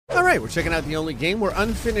right, we're checking out the only game where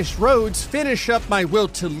unfinished roads finish up my will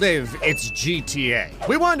to live. It's GTA.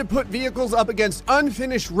 We wanted to put vehicles up against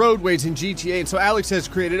unfinished roadways in GTA, and so Alex has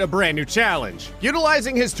created a brand new challenge.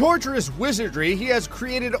 Utilizing his torturous wizardry, he has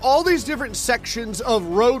created all these different sections of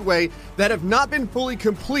roadway that have not been fully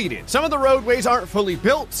completed. Some of the roadways aren't fully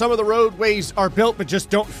built, some of the roadways are built but just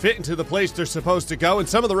don't fit into the place they're supposed to go, and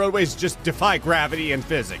some of the roadways just defy gravity and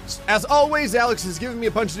physics. As always, Alex has given me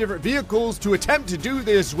a bunch of different vehicles to attempt to do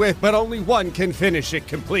this with, but only one can finish it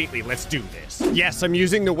completely. Let's do this. Yes, I'm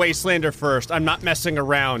using the Wastelander first. I'm not messing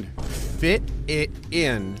around. Fit it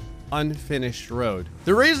in. Unfinished road.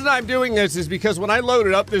 The reason I'm doing this is because when I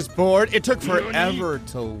loaded up this board, it took forever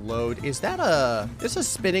to load. Is this a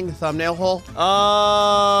spinning thumbnail hole? Oh,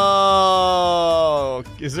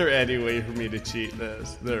 is there any way for me to cheat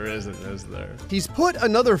this? There isn't, is there? He's put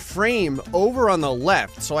another frame over on the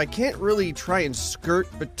left, so I can't really try and skirt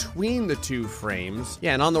between the two frames.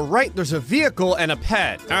 Yeah, and on the right, there's a vehicle and a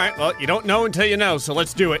pet. All right, well, you don't know until you know, so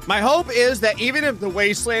let's do it. My hope is that even if the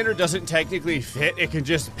Wastelander doesn't technically fit, it can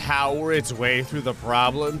just power its way through the problem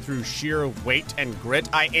through sheer weight and grit.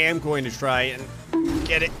 I am going to try and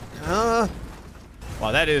get it. Wow,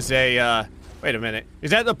 that is a, wait a minute.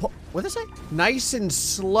 Is that the what is it? Nice and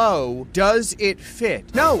slow. Does it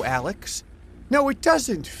fit? No, Alex. No, it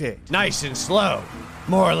doesn't fit. Nice and slow.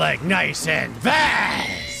 More like nice and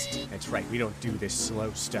fast. That's right, we don't do this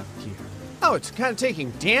slow stuff here. Oh, it's kind of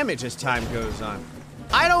taking damage as time goes on.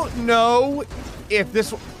 I don't know if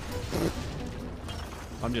this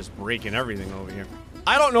I'm just breaking everything over here.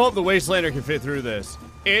 I don't know if the Wastelander can fit through this.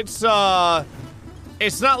 It's not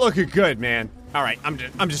looking good, man. All right, I'm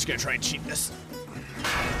just gonna try and cheat this.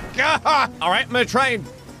 All right, I'm gonna try and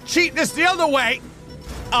cheat this the other way.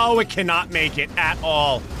 Oh, it cannot make it at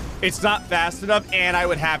all. It's not fast enough, and I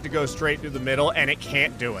would have to go straight through the middle, and it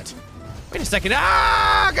can't do it. Wait a second.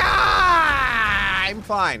 Ah, God! I'm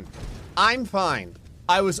fine. I'm fine.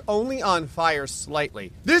 I was only on fire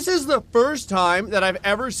slightly. This is the first time that I've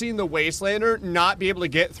ever seen the Wastelander not be able to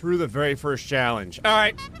get through the very first challenge. All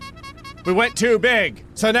right, we went too big,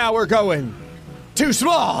 so now we're going too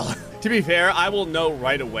small. To be fair, I will know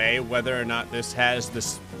right away whether or not this has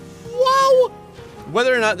this,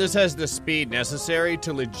 whether or not this has the speed necessary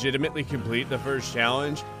to legitimately complete the first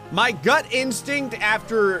challenge. My gut instinct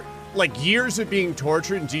after like years of being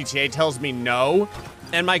tortured in GTA tells me no.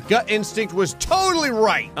 And my gut instinct was totally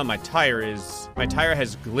right. Oh, my tire has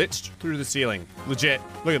glitched through the ceiling. Legit.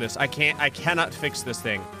 Look at this. I cannot fix this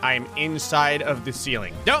thing. I am inside of the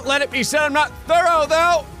ceiling. Don't let it be said I'm not thorough,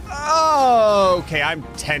 though. Oh, okay, I'm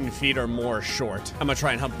 10 feet or more short. I'm gonna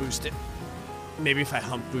try and hump boost it. Maybe if I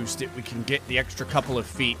hump boost it, we can get the extra couple of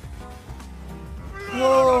feet.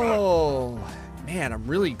 Whoa. Man, I'm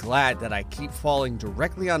really glad that I keep falling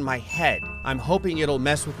directly on my head. I'm hoping it'll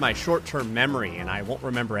mess with my short-term memory and I won't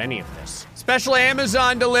remember any of this. Special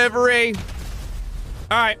Amazon delivery.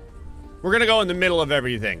 All right, we're gonna go in the middle of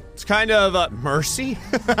everything. It's kind of mercy.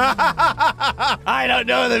 I don't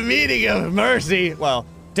know the meaning of mercy. Well,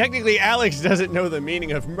 technically Alex doesn't know the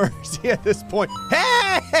meaning of mercy at this point.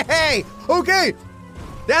 Hey, okay.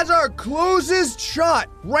 That's our closest shot,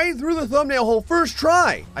 right through the thumbnail hole, first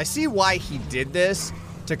try. I see why he did this,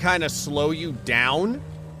 to kind of slow you down.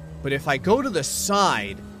 But if I go to the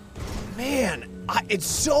side, man, it's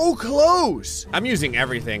so close. I'm using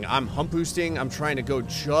everything. I'm hump boosting. I'm trying to go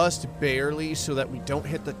just barely so that we don't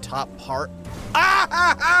hit the top part.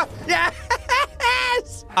 Yes!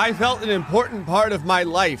 I felt an important part of my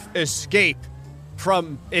life escape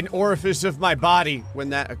from an orifice of my body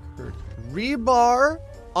when that occurred. Rebar.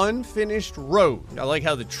 Unfinished road. I like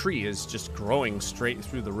how the tree is just growing straight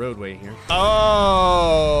through the roadway here.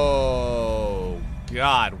 Oh,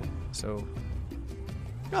 God. So,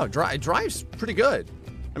 no, it drives pretty good.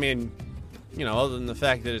 I mean, you know, other than the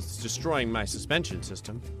fact that it's destroying my suspension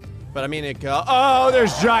system. But I mean, oh,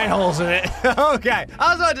 there's giant holes in it. Okay,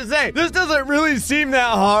 I was about to say, this doesn't really seem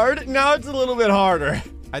that hard. Now it's a little bit harder.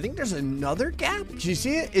 I think there's another gap. Can you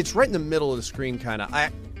see it? It's right in the middle of the screen, kind of.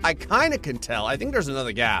 I kind of can tell. I think there's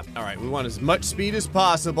another gap. All right, we want as much speed as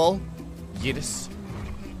possible. Yiddis.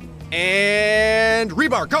 And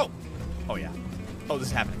rebar, go! Oh, yeah. Oh, this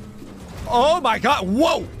is happening. Oh, my God.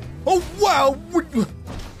 Whoa! Oh, wow!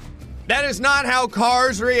 That is not how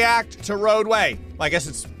cars react to roadway. Well, I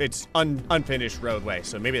guess it's unfinished roadway,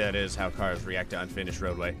 so maybe that is how cars react to unfinished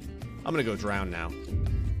roadway. I'm gonna go drown now.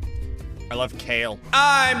 I love kale.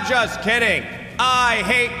 I'm just kidding. I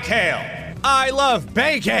hate kale. I love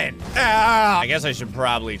bacon! I guess I should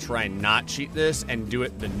probably try and not cheat this and do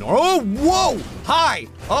it the normal. Oh, whoa! Hi!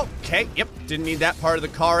 Okay, yep, didn't need that part of the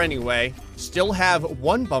car anyway. Still have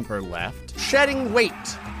one bumper left. Shedding weight.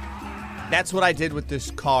 That's what I did with this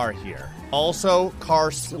car here. Also,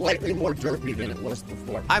 car Slightly more derpy than it was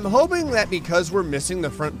before. I'm hoping that because we're missing the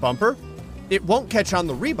front bumper, it won't catch on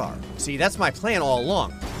the rebar. See, that's my plan all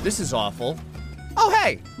along. This is awful. Oh,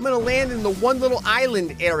 hey, I'm gonna land in the one little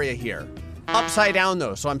island area here. Upside down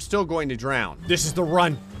though, so I'm still going to drown. This is the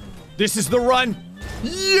run. This is the run.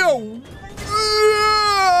 Yo!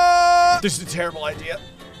 This is a terrible idea.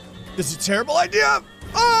 This is a terrible idea.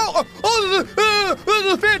 This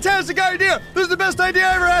is a fantastic idea. This is the best idea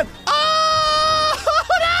I ever had.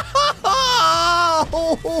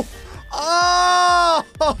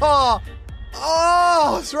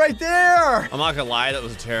 Oh, it's right there. I'm not gonna lie, that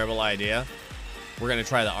was a terrible idea. We're gonna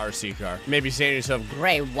try the RC car. Maybe saying to yourself,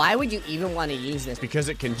 Gray, why would you even want to use this? because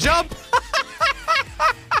it can jump.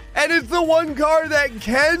 And it's the one car that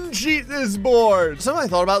can cheat this board. Something I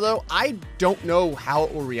thought about though, I don't know how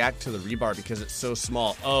it will react to the rebar because it's so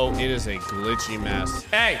small. Oh, it is a glitchy mess.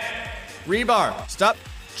 Hey, rebar, stop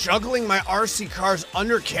juggling my RC car's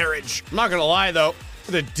undercarriage. I'm not gonna lie though,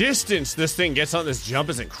 the distance this thing gets on this jump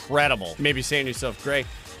is incredible. Maybe saying to yourself, Gray,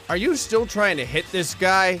 are you still trying to hit this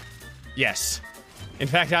guy? Yes. In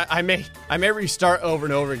fact, I may restart over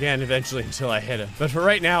and over again eventually until I hit him. But for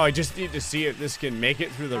right now, I just need to see if this can make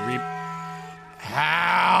it through the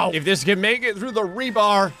How? If this can make it through the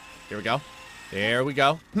rebar. Here we go. There we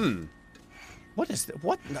go. What is that?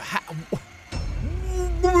 What?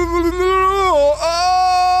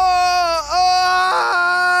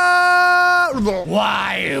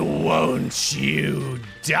 Why won't you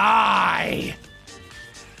die?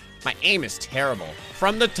 My aim is terrible.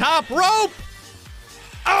 From the top rope!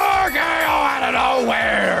 Okay, out of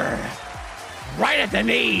nowhere! Right at the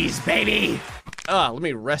knees, baby! Let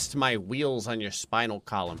me rest my wheels on your spinal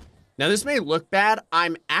column. Now, this may look bad.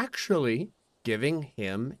 I'm actually giving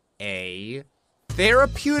him a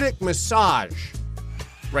therapeutic massage.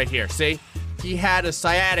 Right here, see? He had a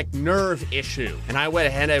sciatic nerve issue, and I went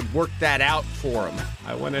ahead and worked that out for him.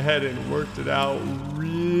 I went ahead and worked it out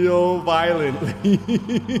real violently.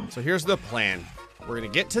 So here's the plan. We're gonna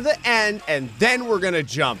get to the end, and then we're gonna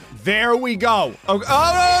jump. There we go. Oh,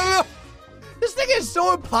 no. This thing is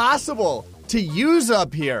so impossible to use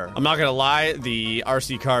up here. I'm not gonna lie, the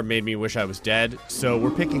RC car made me wish I was dead, so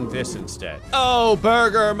we're picking this instead. Oh,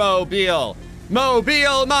 Burger Mobile.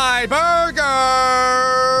 Mobile my burgers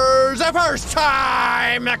the first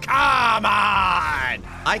time, come on!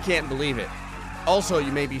 I can't believe it. Also,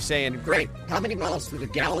 you may be saying, Great, how many miles to the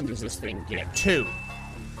gallon does this thing get? 2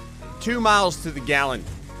 miles to the gallon.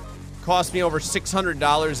 Cost me over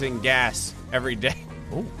 $600 in gas every day.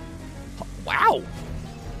 Oh, wow.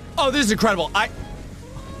 Oh, this is incredible.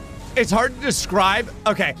 It's hard to describe.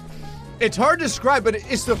 Okay. It's hard to describe, but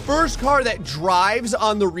it's the first car that drives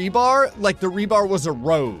on the rebar like the rebar was a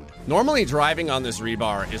road. Normally driving on this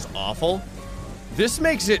rebar is awful. This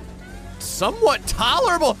makes it somewhat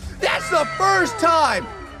tolerable. That's the first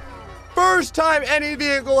time any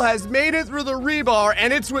vehicle has made it through the rebar,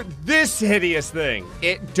 and it's with this hideous thing.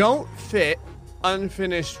 It don't fit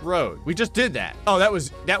unfinished road. We just did that. Oh, that was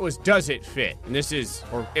does it fit? And this is,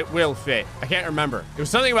 or it will fit. I can't remember. It was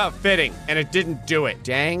something about fitting, and it didn't do it.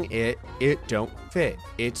 Dang it, it don't fit.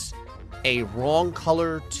 It's a wrong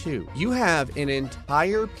color too. You have an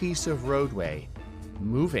entire piece of roadway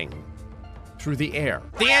moving through the air.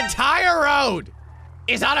 The entire road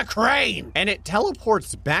is on a crane, and it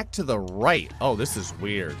teleports back to the right. Oh, this is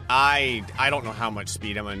weird. I don't know how much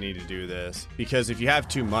speed I'm gonna need to do this, because if you have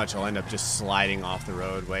too much, I'll end up just sliding off the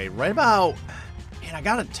roadway. Right about, man, I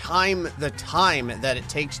gotta time the time that it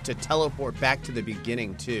takes to teleport back to the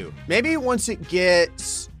beginning too. Maybe once it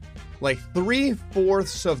gets like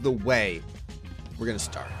 3/4 of the way, we're gonna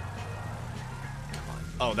start. Come on.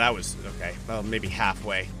 Oh, that was, okay. Well, maybe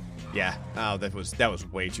halfway. Yeah, oh, that was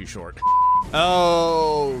way too short.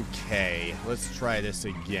 Okay, let's try this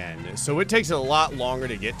again. So it takes a lot longer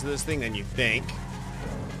to get to this thing than you think.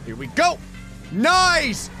 Here we go.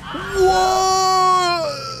 Nice! Whoa!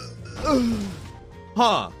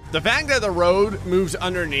 Huh. The fact that the road moves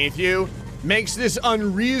underneath you makes this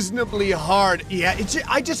unreasonably hard. Yeah,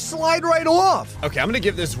 I just slide right off. Okay, I'm gonna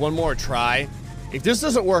give this one more try. If this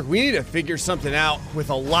doesn't work, we need to figure something out with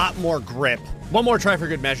a lot more grip. One more try for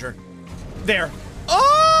good measure. There.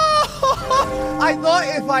 Oh! I thought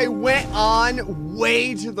if I went on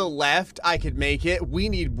way to the left, I could make it. We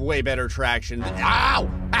need way better traction. Ow!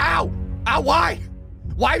 Ow! Ow, why?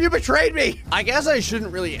 Why have you betrayed me? I guess I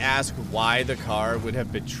shouldn't really ask why the car would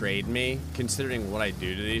have betrayed me, considering what I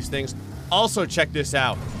do to these things. Also, check this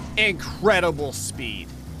out. Incredible speed.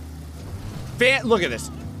 Look at this.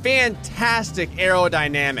 Fantastic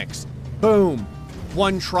aerodynamics. Boom.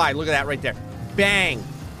 One try. Look at that right there. Bang.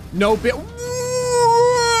 No bit.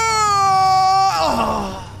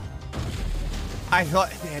 I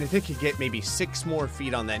thought, man, if it could get maybe 6 more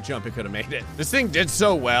feet on that jump, it could have made it. This thing did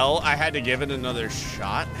so well, I had to give it another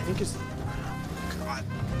shot. I think it's, God.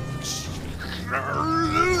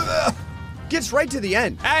 Gets right to the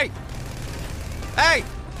end. Hey! Hey!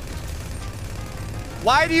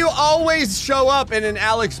 Why do you always show up in an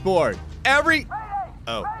Alex board? Every...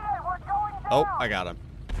 Oh. Oh, I got him.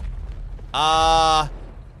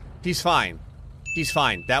 He's fine. He's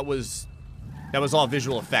fine. That was all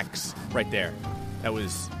visual effects right there. That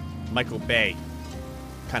was Michael Bay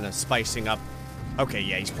kind of spicing up. Okay,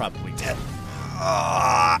 yeah, he's probably dead.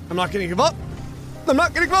 I'm not gonna give up. I'm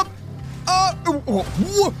not gonna give up.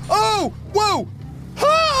 Whoa!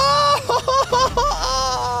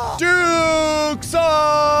 Dukes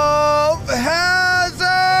of Hazzard!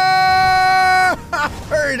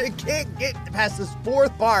 I can't get past this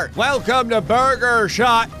 4th part. Welcome to Burger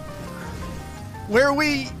Shot, where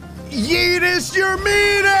we yeetus your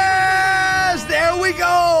meatus! There we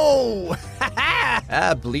go!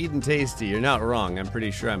 Bleeding tasty. You're not wrong. I'm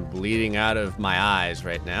pretty sure I'm bleeding out of my eyes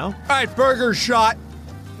right now. All right, Burger Shot.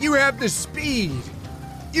 You have the speed.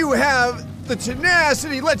 You have the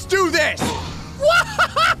tenacity. Let's do this!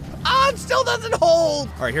 It still doesn't hold!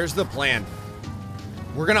 All right, here's the plan.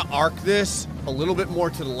 We're gonna arc this a little bit more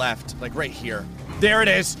to the left, like right here. There it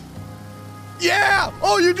is. Yeah!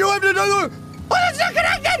 Oh, you do have to do it! Oh, it's not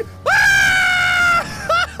connected!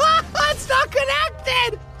 It's not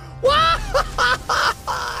connected! Why?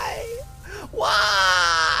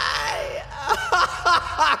 Why?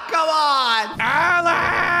 Come on!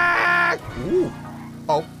 Alex! Ooh.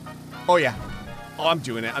 Oh. Oh, yeah. Oh, I'm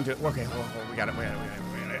doing it. Okay, hold on. We got it. Oh,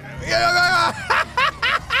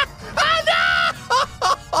 no!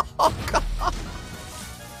 Oh, God.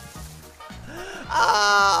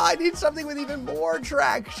 I need something with even more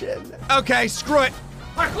traction. Okay, screw it.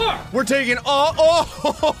 We're taking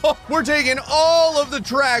we're taking all of the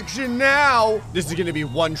traction now. This is gonna be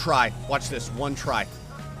one try. Watch this, one try.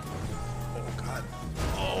 Oh God.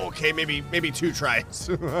 Oh, okay, maybe 2 tries.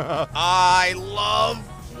 I love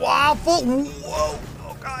waffle. Whoa.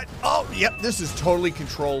 Oh God. Oh, yep. This is totally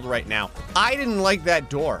controlled right now. I didn't like that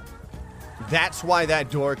door. That's why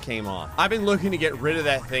that door came off. I've been looking to get rid of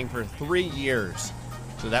that thing for 3 years,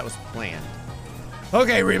 so that was planned.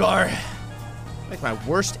 Okay, rebar. Like my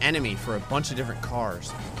worst enemy for a bunch of different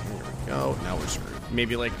cars. Okay, here we go. Now we're screwed.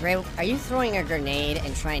 Maybe like... Gray, are you throwing a grenade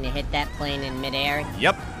and trying to hit that plane in midair?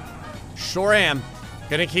 Yep. Sure am.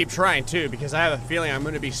 Gonna keep trying too, because I have a feeling I'm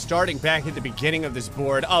gonna be starting back at the beginning of this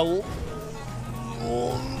board a lot.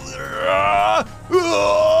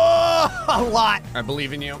 I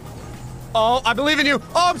believe in you. Oh, I believe in you.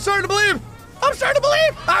 Oh, I'm starting to believe. I'm starting to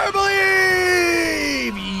believe. I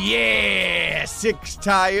believe. Yeah. 6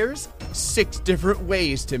 tires, 6 different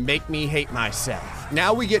ways to make me hate myself.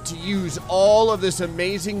 Now we get to use all of this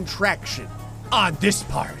amazing traction on this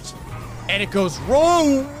part. And it goes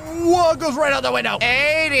wrong. Whoa, it goes right out the window.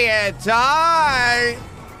 80 time.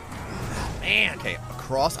 Man. Okay,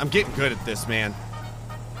 across. I'm getting good at this, man.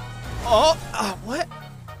 Oh, what?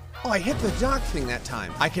 Oh, I hit the dock thing that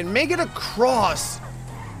time. I can make it across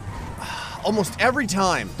almost every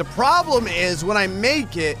time. The problem is when I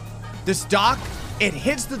make it, this dock, it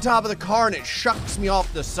hits the top of the car and it shucks me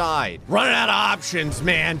off the side. Running out of options,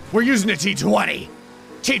 man. We're using a T20.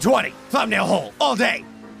 T20, thumbnail hole, all day.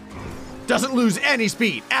 Doesn't lose any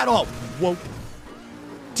speed at all. Whoa.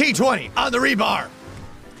 T20 on the rebar.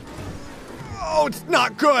 Oh, it's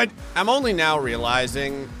not good. I'm only now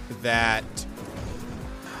realizing that...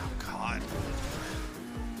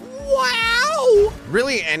 Wow!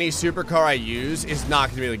 Really, any supercar I use is not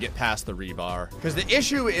gonna be able to get past the rebar. Because the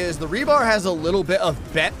issue is the rebar has a little bit of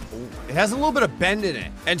bend. It has a little bit of bend in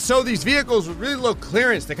it. And so these vehicles with really low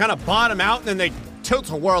clearance, they kind of bottom out and then they tilt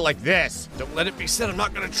to whirl like this. Don't let it be said I'm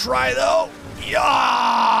not gonna try though.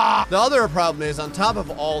 Yeah! The other problem is on top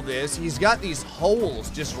of all this, he's got these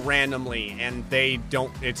holes just randomly and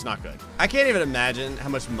it's not good. I can't even imagine how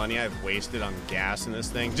much money I've wasted on gas in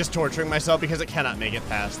this thing, just torturing myself because I cannot make it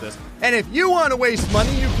past this. And if you want to waste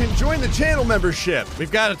money, you can join the channel membership.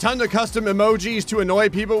 We've got a ton of custom emojis to annoy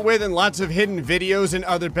people with and lots of hidden videos and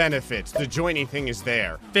other benefits. The joining thing is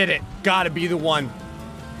there. Fit it. Gotta be the one.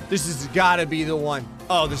 This has gotta be the one.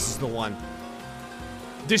 Oh, this is the one.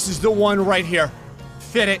 This is the one right here.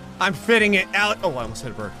 Fit it. I'm fitting it, Alex. Oh, I almost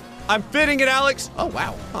hit a bird. I'm fitting it, Alex. Oh,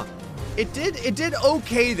 wow. Huh. It did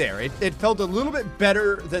okay there. It felt a little bit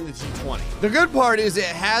better than the T20. The good part is it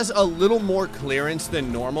has a little more clearance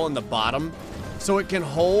than normal in the bottom, so it can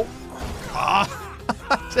hold.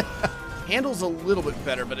 handles a little bit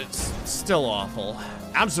better, but it's still awful.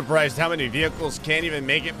 I'm surprised how many vehicles can't even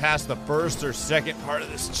make it past the first or second part of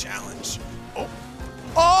this challenge. Oh,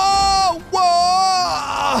 oh,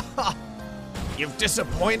 whoa! You've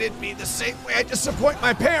disappointed me the same way I disappoint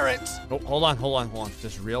my parents. Oh, hold on.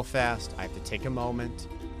 Just real fast. I have to take a moment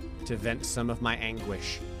to vent some of my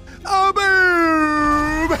anguish. Oh,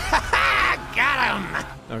 boom! Got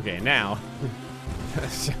him! Okay, now.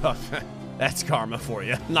 So, that's karma for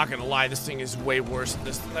you. I'm not gonna lie, this thing is way worse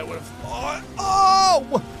than I would have thought.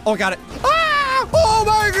 Oh! Oh, I got it. Ah! Oh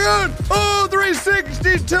my god! Oh,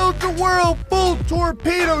 360 tilt-a-whirl full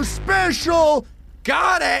torpedo special!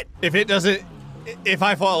 Got it! If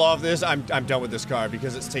I fall off this, I'm done with this car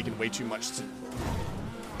because it's taken way too much to...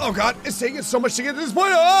 Oh god, it's taking so much to get to this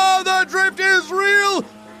point. Oh, the drift is real!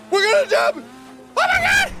 We're gonna jump! Oh my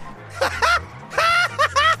god!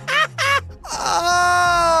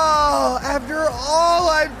 Oh, after all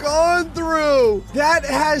I've gone through, that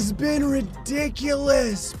has been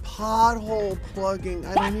ridiculous. Pothole plugging,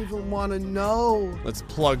 I don't even want to know. Let's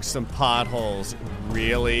plug some potholes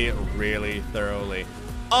really, really thoroughly.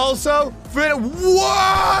 Also,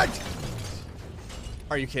 what?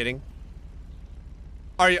 Are you kidding?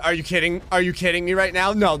 Are you kidding? Are you kidding me right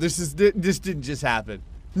now? No, this didn't just happen.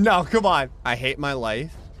 No, come on. I hate my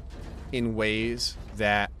life in ways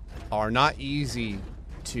that are not easy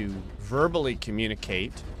to verbally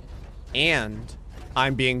communicate, and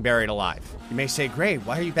I'm being buried alive. You may say, Gray,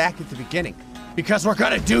 why are you back at the beginning? Because we're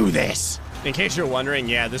gonna do this! In case you're wondering,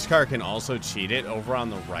 yeah, this car can also cheat it over on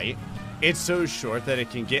the right. It's so short that it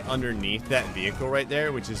can get underneath that vehicle right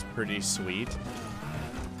there, which is pretty sweet.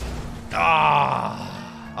 Ah!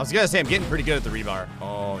 I was gonna say I'm getting pretty good at the rebar.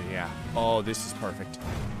 Oh, yeah. Oh, this is perfect.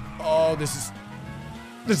 Oh, this is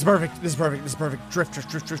perfect. This is perfect.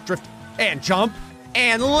 Drift. And jump.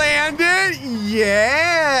 And land it.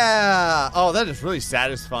 Yeah. Oh, that is really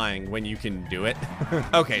satisfying when you can do it.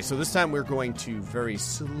 Okay, so this time we're going to very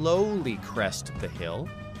slowly crest the hill.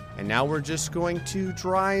 And now we're just going to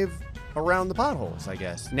drive around the potholes, I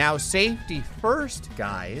guess. Now, safety first,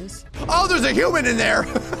 guys. Oh, there's a human in there.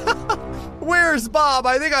 Where's Bob?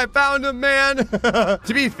 I think I found him, man.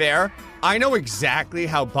 To be fair, I know exactly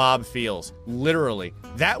how Bob feels. Literally.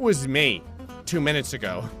 That was me 2 minutes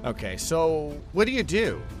ago. Okay, so what do? You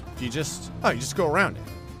just go around it.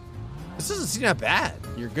 This doesn't seem that bad.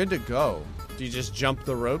 You're good to go. Do you just jump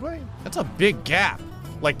the roadway? That's a big gap.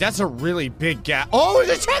 Like, that's a really big gap. Oh,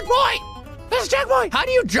 it's a checkpoint! There's a checkpoint! How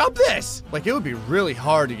do you jump this? Like, it would be really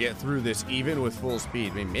hard to get through this even with full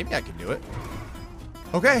speed. I mean, maybe I could do it.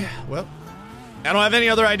 Okay, well, I don't have any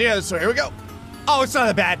other ideas, so here we go. Oh, it's not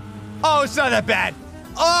that bad. Oh, it's not that bad.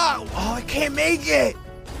 Oh, I can't make it.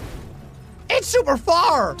 It's super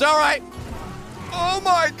far. It's all right. Oh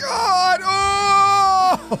my God.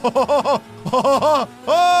 Oh.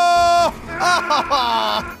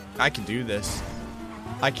 I can do this.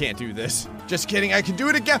 I can't do this. Just kidding. I can do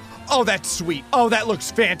it again. Oh, that's sweet. Oh, that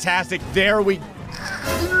looks fantastic. There we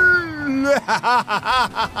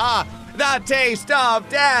The taste of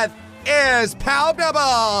death is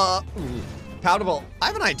palatable. Palatable. I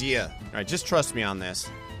have an idea. All right, just trust me on this.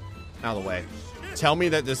 Out of the way. Tell me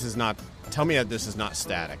that this is not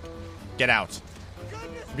static. Get out.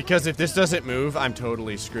 Because if this doesn't move, I'm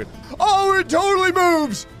totally screwed. Oh, it totally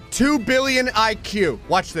moves! 2 billion IQ.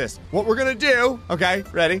 Watch this. What we're gonna do, okay,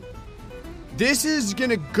 ready? This is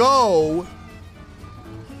gonna go...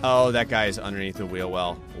 Oh, that guy is underneath the wheel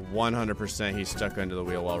well. 100% he's stuck under the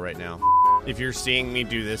wheel well right now. If you're seeing me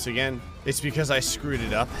do this again, it's because I screwed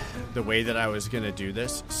it up the way that I was gonna do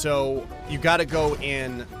this. So you gotta go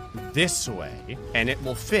in this way, and it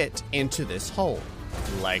will fit into this hole,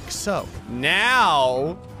 like so.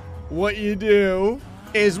 Now, what you do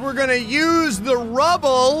is we're gonna use the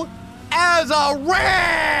rubble as a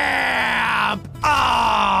ramp!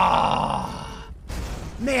 Ah!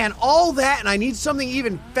 Man, all that, and I need something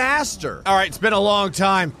even faster. All right, it's been a long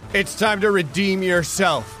time. It's time to redeem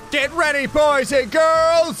yourself. Get ready, boys and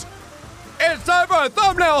girls! It's time for a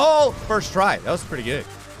thumbnail hole! First try, that was pretty good.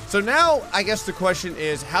 So now, I guess the question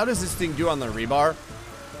is, how does this thing do on the rebar?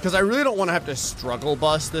 Because I really don't want to have to struggle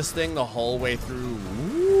bust this thing the whole way through.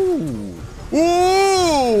 Ooh.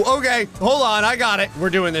 Ooh! Okay, hold on, I got it. We're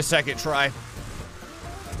doing this second try.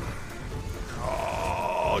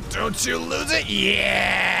 Oh, don't you lose it?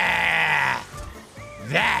 Yeah!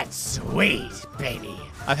 That's sweet, baby.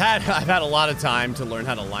 I've had a lot of time to learn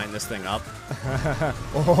how to line this thing up.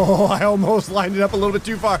 Oh, I almost lined it up a little bit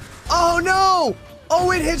too far. Oh no!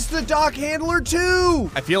 Oh, it hits the dock handler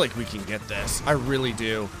too! I feel like we can get this. I really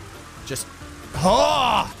do. Just,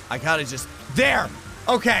 oh! I gotta just, there!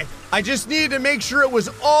 Okay, I just needed to make sure it was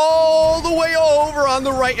all the way over on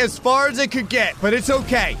the right as far as it could get, but it's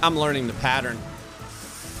okay. I'm learning the pattern.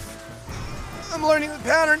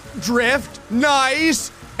 Drift,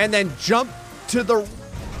 nice, and then jump to the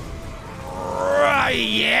right.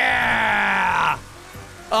 Yeah!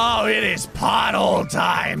 Oh, it is pothole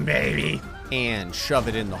time, baby. And shove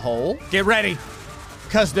it in the hole. Get ready,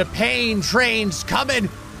 because the pain train's coming,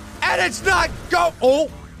 and it's not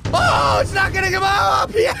it's not gonna come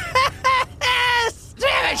up! Yes!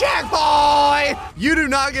 Damn it, checkpoint! You do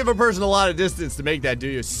not give a person a lot of distance to make that, do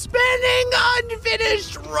you? Spinning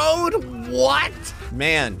unfinished road, what?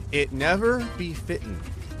 Man, it never be fitting.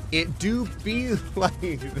 It do be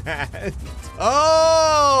like that.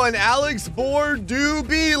 Oh, and Alex board do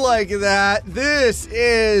be like that. This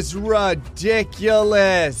is ridiculous.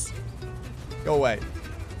 Go away.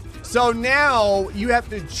 So now you have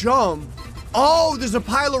to jump. Oh, there's a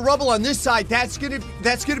pile of rubble on this side. That's gonna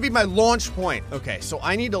be my launch point. Okay, so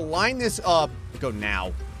I need to line this up. Go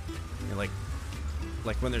now. You're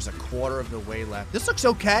like when there's a quarter of the way left. This looks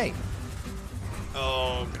okay.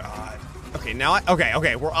 Oh God. Okay, now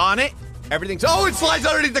okay, we're on it. Everything's. Oh, it slides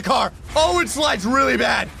underneath the car. Oh, it slides really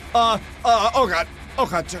bad. Oh God. Oh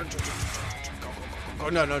God. Oh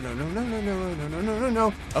no.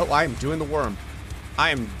 Oh, I am doing the worm.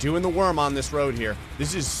 I am doing the worm on this road here.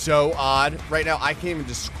 This is so odd. Right now, I can't even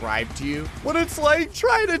describe to you what it's like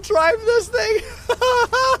trying to drive this thing.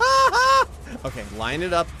 Okay, line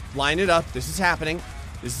it up. This is happening.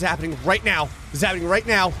 Right now.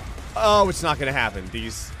 Oh, it's not gonna happen.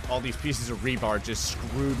 All these pieces of rebar just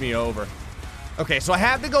screwed me over. Okay, so I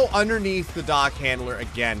have to go underneath the dock handler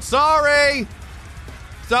again. Sorry.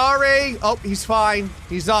 Oh, he's fine.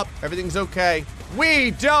 He's up. Everything's okay.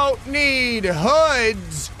 We don't need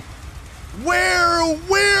hoods where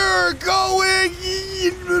we're going.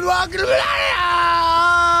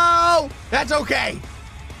 That's okay.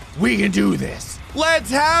 We can do this. Let's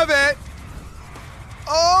have it.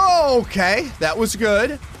 Oh, okay. That was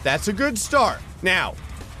good. That's a good start. Now,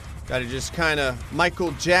 gotta just kind of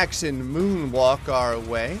Michael Jackson moonwalk our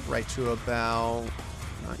way right to about,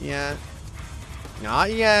 not yet. We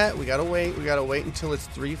gotta wait until it's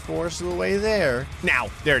 3/4 of the way there. Now,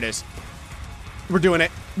 there it is. We're doing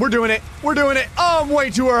it. Oh, I'm way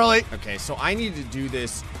too early. Okay, so I need to do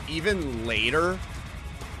this even later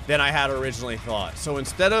than I had originally thought. So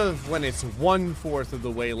instead of when it's 1/4 of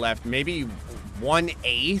the way left, maybe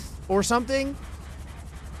 1/8 or something.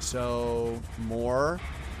 So more.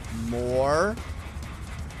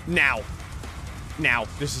 Now,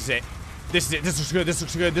 this is it. This looks good.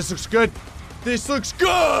 This looks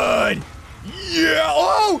good! Yeah!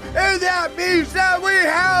 Oh! And that means that we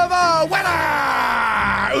have a winner!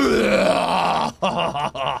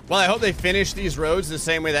 Well, I hope they finish these roads the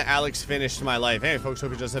same way that Alex finished my life. Hey, folks, hope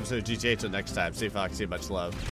you enjoyed this episode of GTA. Till next time, stay foxy, much love.